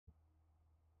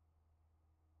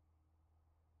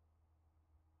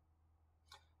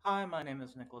Hi, my name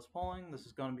is Nicholas Poling. This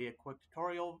is going to be a quick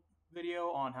tutorial video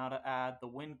on how to add the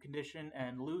win condition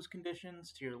and lose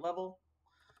conditions to your level.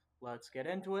 Let's get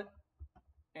into it.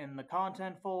 In the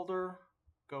content folder,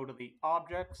 go to the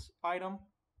objects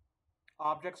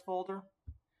folder,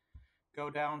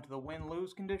 go down to the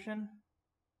win-lose condition,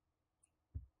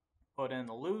 put in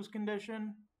the lose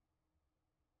condition,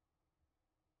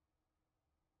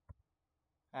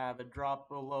 have it drop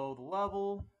below the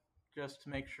level just to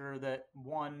make sure that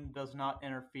one does not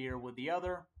interfere with the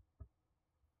other.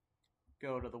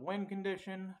 Go to the win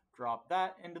condition, drop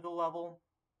that into the level.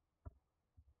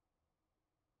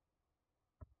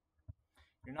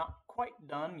 You're not quite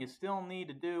done. You still need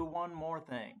to do one more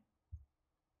thing.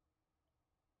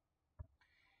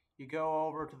 You go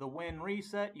over to the win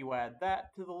reset, you add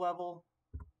that to the level.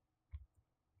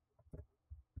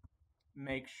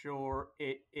 Make sure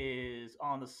it is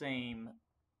on the same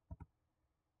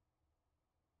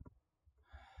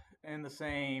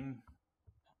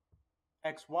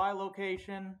XY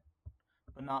location,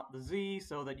 but not the Z,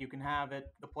 so that you can have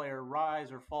the player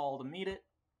rise or fall to meet it.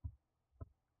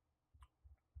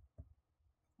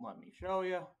 Let me show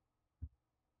you.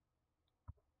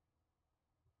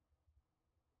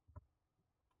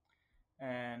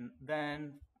 And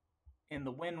then in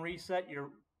the win reset,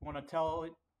 you want to tell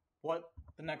it what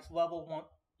the next level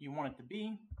you want it to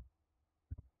be.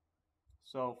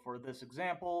 So for this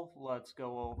example, let's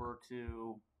go over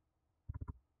to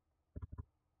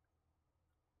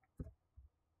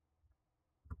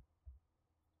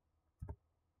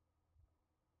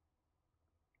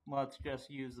let's just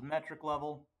use the metric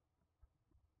level.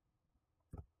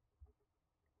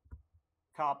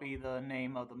 Copy the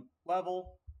name of the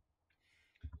level,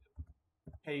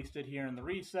 paste it here in the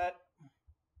reset,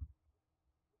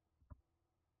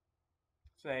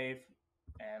 save,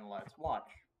 and let's watch.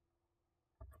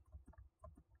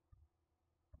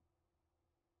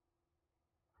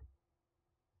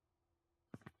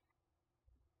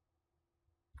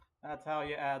 That's how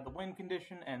you add the win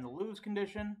condition and the lose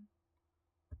condition.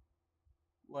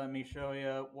 Let me show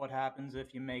you what happens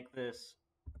if you make this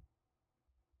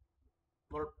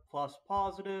lerp plus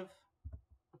positive.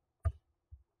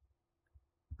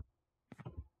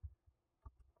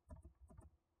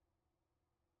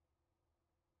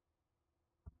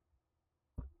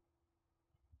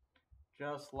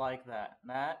 Just like that.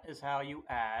 That is how you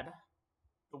add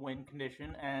the win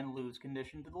condition and lose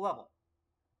condition to the level.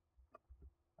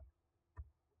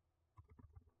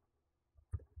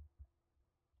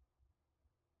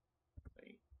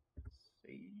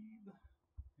 Save,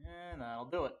 and that'll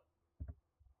do it.